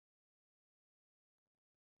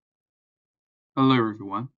Hello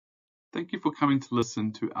everyone, thank you for coming to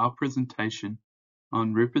listen to our presentation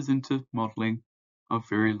on representative modeling of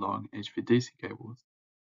very long HVDC cables.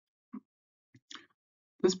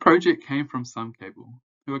 This project came from SunCable,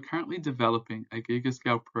 who are currently developing a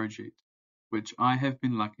gigascale project which I have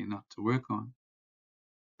been lucky enough to work on.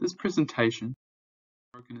 This presentation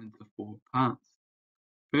is broken into 4 parts.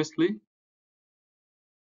 Firstly,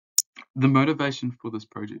 the motivation for this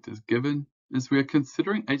project is given as we are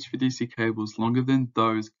considering HVDC cables longer than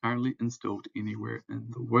those currently installed anywhere in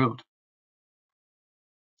the world.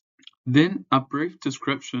 Then a brief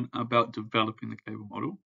description about developing the cable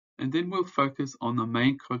model, and then we'll focus on the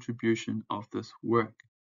main contribution of this work,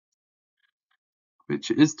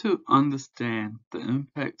 which is to understand the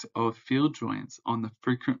impact of field joints on the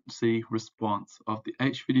frequency response of the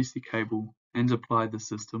HVDC cable and apply the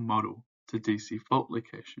system model to DC fault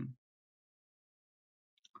location.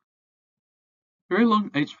 Very long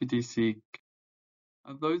HVDC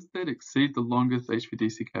are those that exceed the longest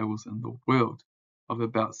HVDC cables in the world of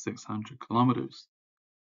about 600 kilometers.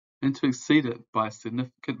 And to exceed it by a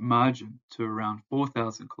significant margin to around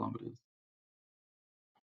 4,000 kilometers.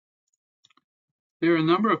 There are a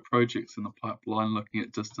number of projects in the pipeline looking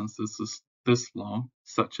at distances this long,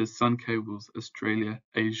 such as SunCable's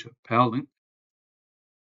Australia-Asia Powerlink,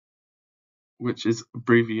 which is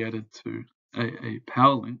abbreviated to AA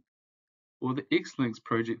Powerlink, or the X-Links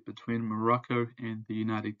project between Morocco and the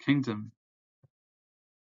United Kingdom.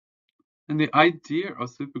 And the idea of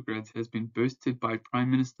supergrids has been boosted by Prime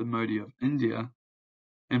Minister Modi of India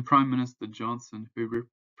and Prime Minister Johnson, who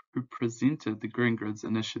presented the Green Grids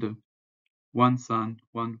Initiative One Sun,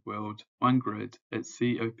 One World, One Grid at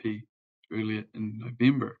COP earlier in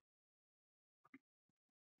November.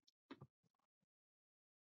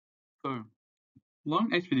 So,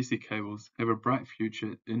 long HVDC cables have a bright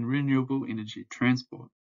future in renewable energy transport,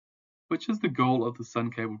 which is the goal of the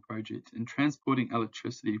SunCable project in transporting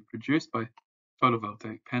electricity produced by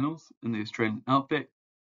photovoltaic panels in the Australian outback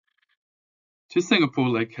to Singapore,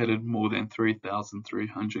 located more than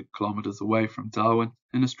 3,300 kilometres away from Darwin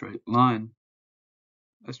in a straight line.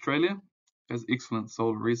 Australia has excellent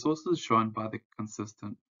solar resources shown by the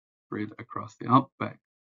consistent spread across the outback,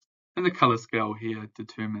 and the colour scale here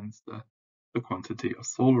determines the quantity of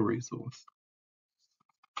solar resource.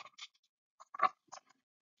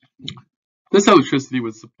 This electricity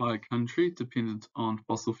would supply a country dependent on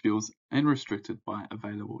fossil fuels and restricted by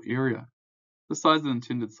available area. The size of the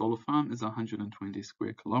intended solar farm is 120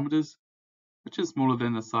 square kilometres, which is smaller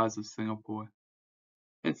than the size of Singapore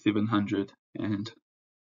at 300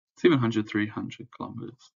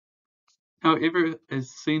 kilometres. However,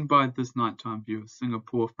 as seen by this nighttime view of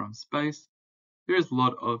Singapore from space, there's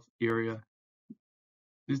not a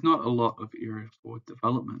lot of area for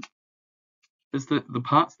development, as the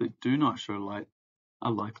parts that do not show light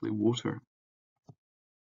are likely water.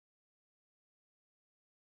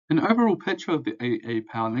 An overall picture of the AA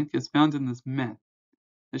Powerlink is found in this map.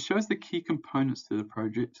 It shows the key components to the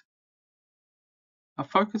project. Our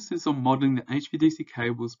focus is on modelling the HVDC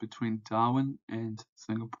cables between Darwin and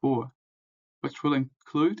Singapore, which will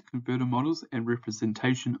include converter models and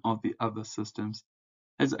representation of the other systems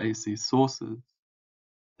as AC sources.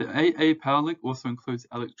 The AA Powerlink also includes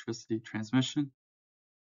electricity transmission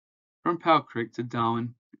from Powell Creek to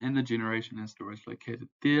Darwin and the generation and storage located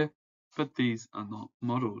there, but these are not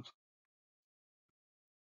modelled.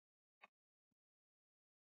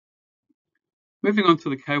 Moving on to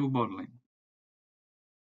the cable modelling.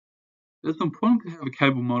 It is important to have a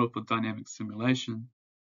cable model for dynamic simulation.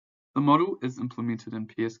 The model is implemented in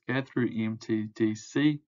PSCAD through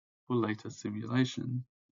EMTDC for later simulation.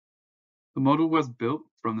 The model was built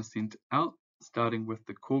from the centre out, starting with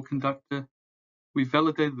the core conductor. We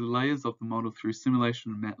validated the layers of the model through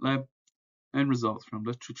simulation in MATLAB and results from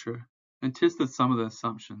literature, and tested some of the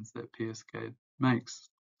assumptions that PSCAD makes.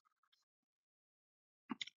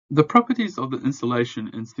 The properties of the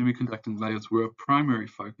insulation and semiconducting layers were a primary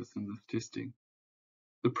focus in this testing.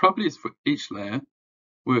 The properties for each layer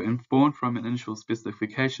were informed from an initial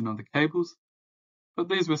specification of the cables, but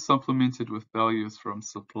these were supplemented with values from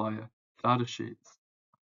supplier datasheets.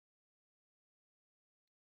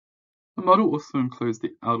 The model also includes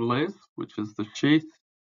the outer layers, which is the sheath,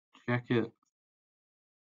 jacket,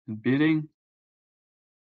 and bedding,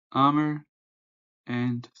 armor,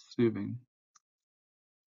 and tubing.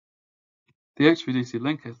 The HVDC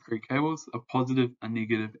link has 3 cables, a positive, a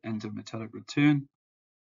negative, and a metallic return,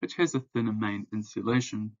 which has a thinner main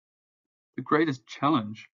insulation. The greatest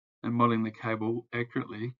challenge in modeling the cable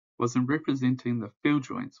accurately was in representing the field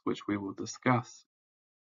joints, which we will discuss.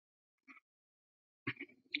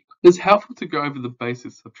 It is helpful to go over the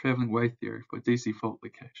basics of traveling wave theory for DC fault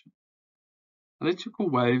location. Electrical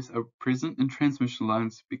waves are present in transmission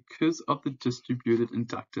lines because of the distributed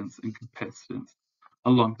inductance and capacitance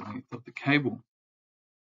along the length of the cable.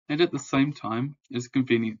 And at the same time, it is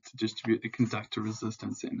convenient to distribute the conductor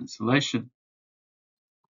resistance and insulation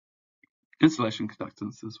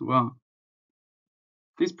conductance as well.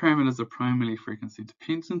 These parameters are primarily frequency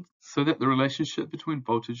dependent, so that the relationship between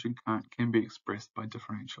voltage and current can be expressed by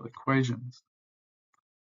differential equations.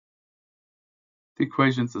 The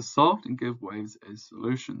equations are solved and give waves as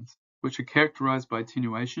solutions, which are characterized by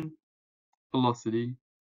attenuation, velocity,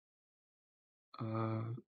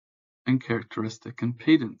 and characteristic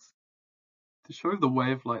impedance. To show the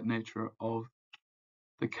wave-like nature of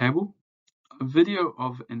the cable, a video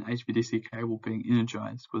of an HVDC cable being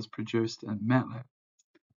energized was produced in MATLAB.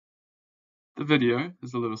 The video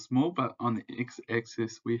is a little small, but on the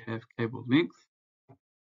x-axis we have cable length,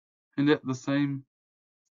 and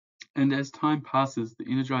as time passes, the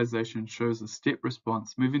energization shows a step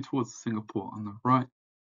response moving towards Singapore on the right,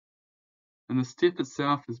 and the step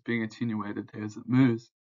itself is being attenuated as it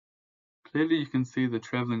moves. Clearly you can see the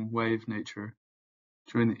traveling wave nature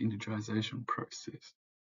during the energization process,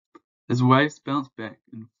 as waves bounce back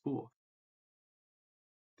and forth.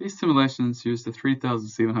 These simulations use the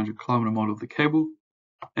 3,700 km model of the cable,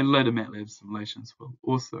 and later MATLAB simulations will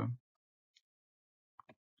also.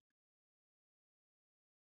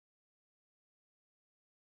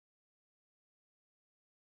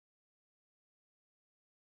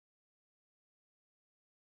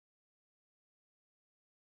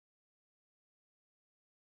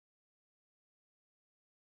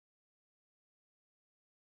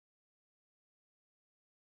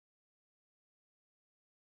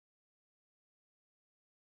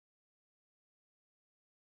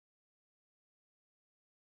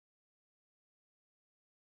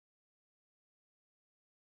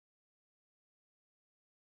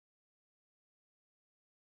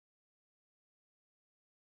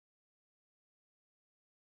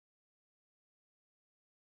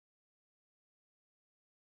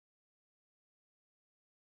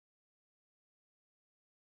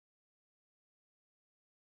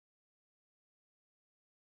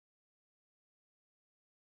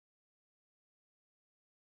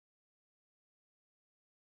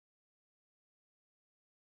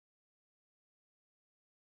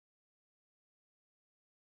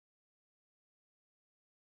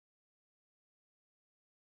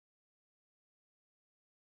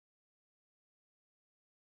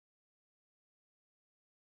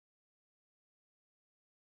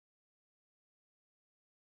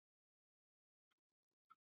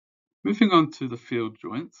 Moving on to the field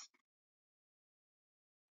joints.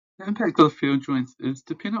 The impact of the field joints is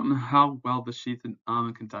dependent on how well the sheath and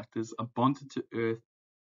armor conductors are bonded to Earth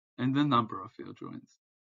and the number of field joints.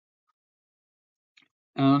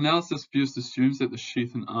 Our analysis first assumes that the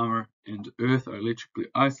sheath and armor and Earth are electrically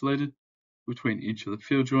isolated between each of the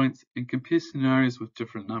field joints and compares scenarios with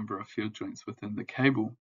different number of field joints within the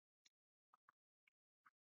cable.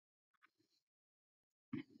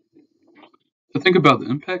 To think about the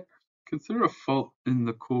impact, consider a fault in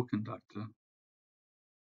the core conductor.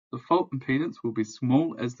 The fault impedance will be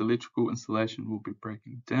small as the electrical insulation will be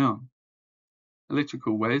breaking down.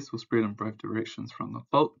 Electrical waves will spread in both directions from the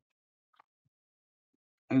fault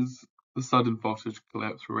as the sudden voltage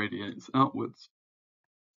collapse radiates outwards.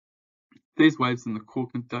 These waves in the core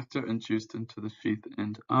conductor induced into the sheath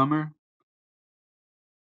and armor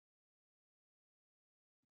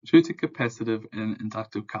due to capacitive and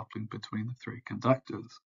inductive coupling between the three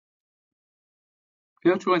conductors.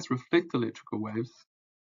 Field joints reflect electrical waves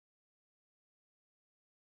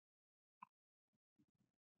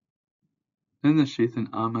in the sheath and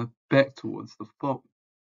armor back towards the fault,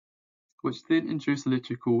 which then induce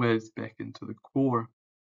electrical waves back into the core.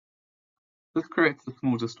 This creates a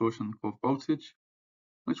small distortion for voltage,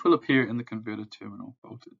 which will appear in the converter terminal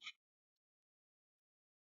voltage.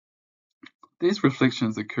 These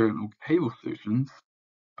reflections occur in all cable sections,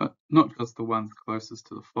 but not just the ones closest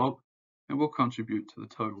to the fault, and will contribute to the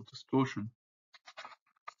total distortion.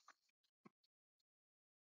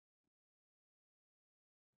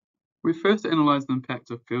 We first analyzed the impact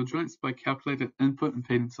of field joints by calculating input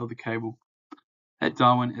impedance of the cable at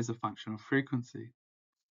Darwin as a function of frequency.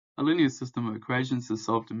 A linear system of equations is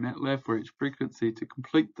solved in MATLAB for each frequency to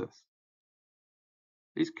complete this.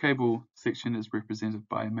 Each cable section is represented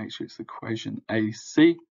by a matrix equation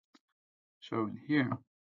AC, shown here,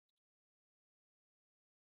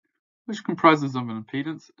 which comprises of an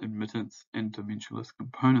impedance, admittance, and dimensionless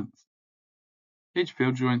components. Each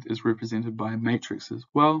field joint is represented by a matrix as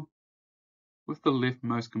well, with the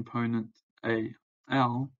leftmost component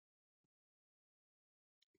AL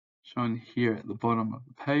shown here at the bottom of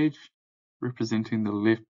the page, representing the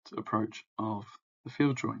left approach of the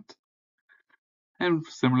field joint. And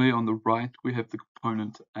similarly on the right we have the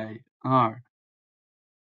component AR.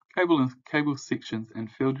 Cable sections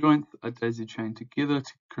and field joints are daisy-chained together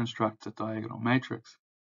to construct a diagonal matrix.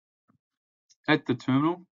 At the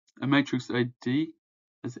terminal, a matrix AD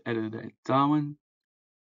is added at Darwin,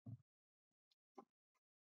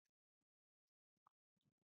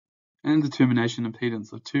 and the termination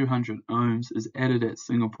impedance of 200 ohms is added at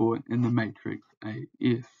Singapore in the matrix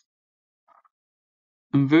AF.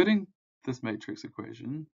 Inverting this matrix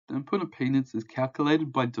equation, the input impedance is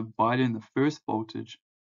calculated by dividing the first voltage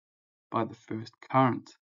by the first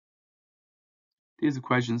current. These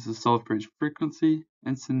equations are solved for each frequency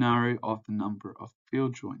and scenario of the number of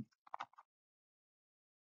field joints.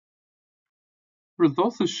 The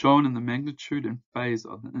results are shown in the magnitude and phase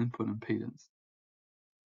of the input impedance.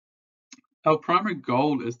 Our primary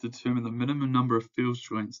goal is to determine the minimum number of field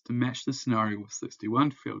joints to match the scenario with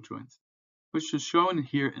 61 field joints, which is shown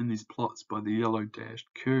here in these plots by the yellow dashed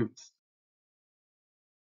curves.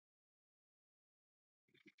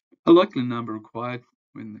 A likely number required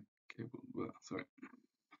when the cable,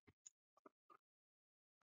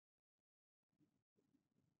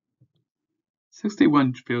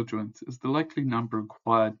 61 field joints is the likely number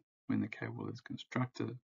required when the cable is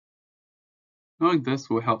constructed. Knowing this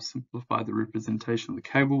will help simplify the representation of the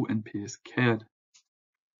cable in PS-CAD.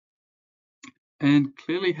 And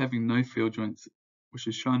clearly having no field joints, which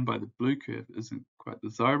is shown by the blue curve, isn't quite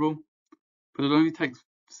desirable, but it only takes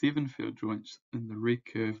 7 field joints in the red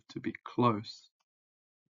curve to be close.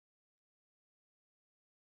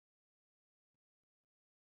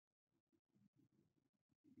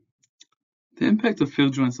 The impact of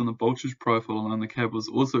field joints on the voltage profile along the cable is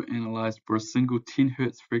also analyzed for a single 10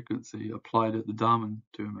 Hz frequency applied at the Darwin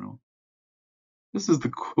terminal. This is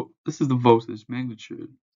the voltage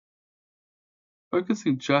magnitude.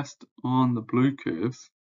 Focusing just on the blue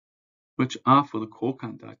curves, which are for the core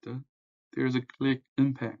conductor, there is a clear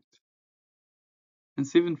impact. And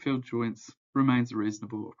 7 field joints remains a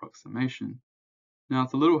reasonable approximation. Now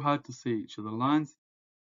it's a little hard to see each of the lines,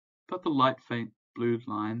 but the light faint blue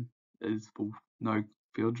line is for no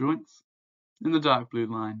field joints, and the dark blue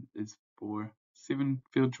line is for 7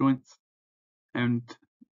 field joints, and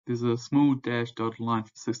there's a small dash dotted line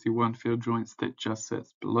for 61 field joints that just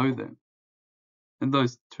sits below that. And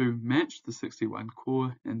those two match the 61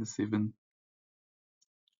 core and the 7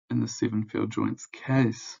 field joints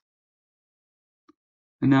case.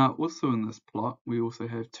 And now also in this plot we also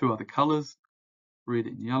have two other colors, red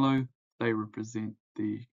and yellow. They represent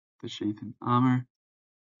the sheath and armor,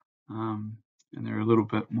 and they're a little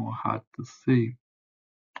bit more hard to see.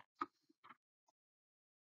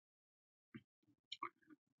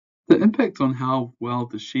 The impact on how well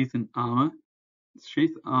the sheath armor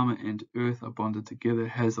and earth are bonded together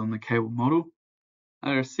has on the cable model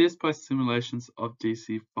are assessed by simulations of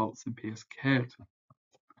DC faults in PS-CAD.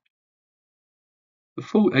 The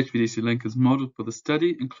full HVDC link is modeled for the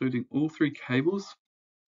study, including all 3 cables.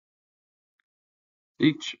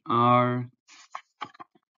 Each are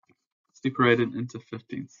separated into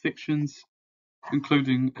 15 sections,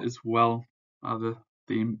 including as well the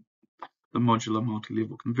modular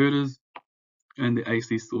multi-level converters and the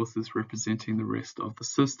AC sources representing the rest of the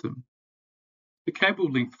system. The cable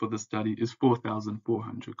length for the study is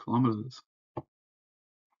 4,400 kilometers.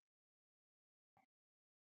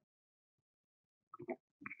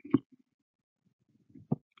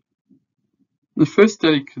 The first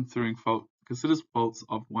study considers faults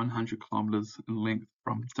of 100 kilometers in length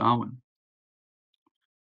from Darwin,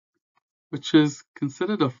 which is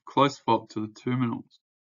considered a close fault to the terminals.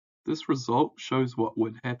 This result shows what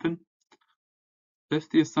would happen if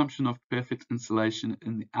the assumption of perfect insulation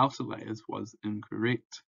in the outer layers was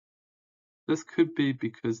incorrect. This could be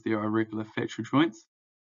because there are irregular factory joints,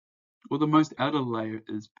 or the most outer layer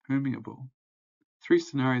is permeable. 3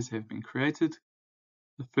 scenarios have been created.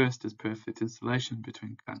 The first is perfect insulation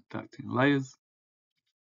between conducting layers,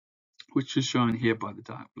 which is shown here by the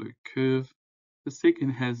dark blue curve. The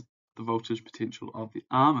second has the voltage potential of the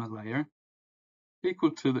armor layer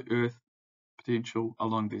equal to the earth potential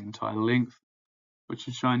along the entire length, which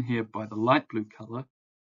is shown here by the light blue color.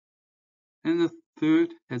 And the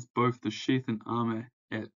third has both the sheath and armor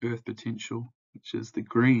at earth potential, which is the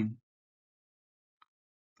green.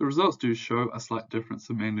 The results do show a slight difference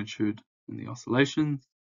in magnitude in the oscillations,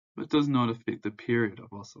 but does not affect the period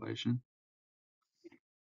of oscillation,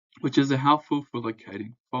 which is helpful for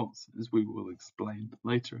locating faults, as we will explain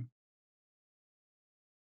later.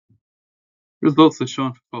 Results are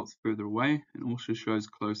shown for faults further away and also shows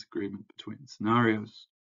close agreement between scenarios.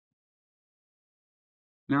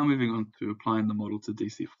 Now moving on to applying the model to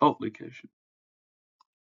DC fault location.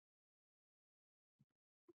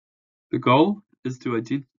 The goal is to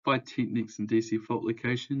identify techniques in DC fault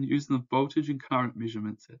location using the voltage and current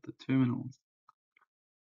measurements at the terminals.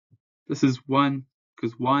 This is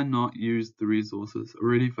because why not use the resources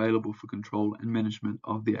already available for control and management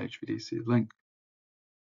of the HVDC link?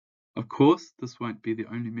 Of course, this won't be the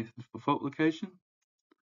only method for fault location.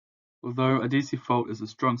 Although a DC fault is a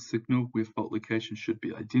strong signal where fault location should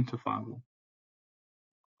be identifiable.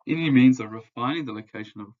 Any means of refining the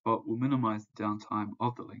location of a fault will minimize the downtime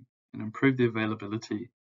of the link and improve the availability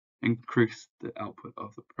and increase the output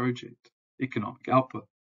of the project, economic output.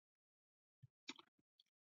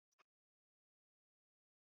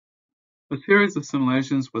 A series of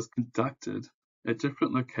simulations was conducted at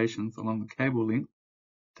different locations along the cable length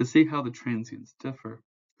to see how the transients differ.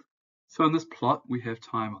 So in this plot, we have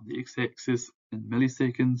time on the x-axis in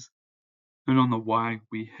milliseconds, and on the y,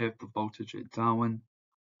 we have the voltage at Darwin,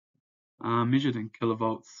 measured in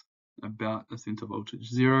kilovolts, about a center voltage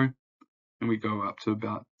 0, and we go up to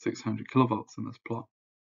about 600 kilovolts in this plot.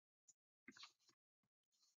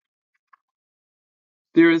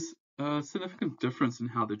 There is a significant difference in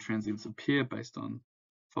how the transients appear based on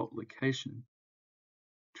fault location.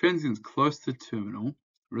 Transients close to the terminal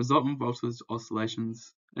result in voltage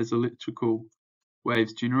oscillations as electrical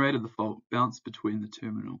waves generated at the fault bounce between the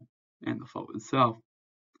terminal and the fault itself.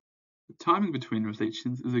 The timing between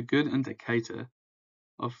reflections is a good indicator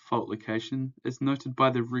of fault location, as noted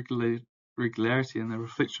by the regularity in the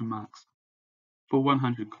reflection marks for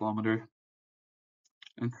 100 km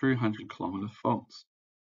and 300 km faults.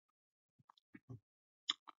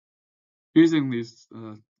 Using these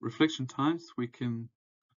reflection times, we can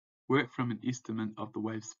work from an estimate of the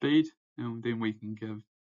wave speed, and then we can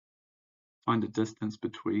find a distance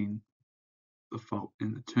between the fault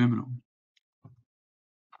and the terminal.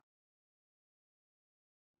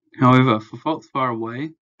 However, for faults far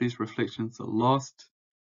away, these reflections are lost,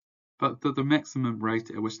 but the maximum rate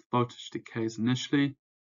at which the voltage decays initially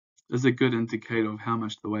is a good indicator of how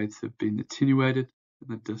much the waves have been attenuated in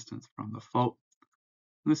the distance from the fault.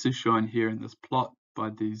 And this is shown here in this plot by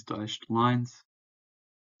these dashed lines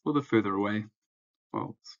for the further away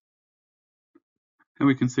faults. And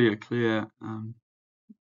we can see a clear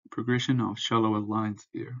progression of shallower lines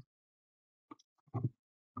here.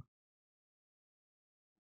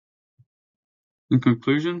 In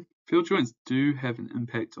conclusion, field joints do have an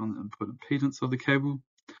impact on the input impedance of the cable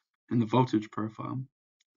and the voltage profile.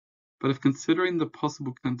 But if considering the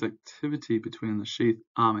possible conductivity between the sheath,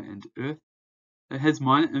 armor, and earth, it has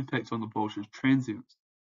minor impact on the voltage transients.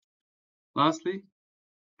 Lastly,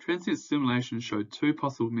 transient simulation showed two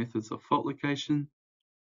possible methods of fault location.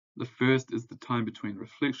 The first is the time between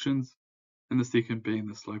reflections, and the second being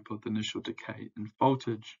the slope of the initial decay in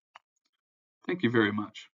voltage. Thank you very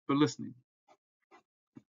much for listening.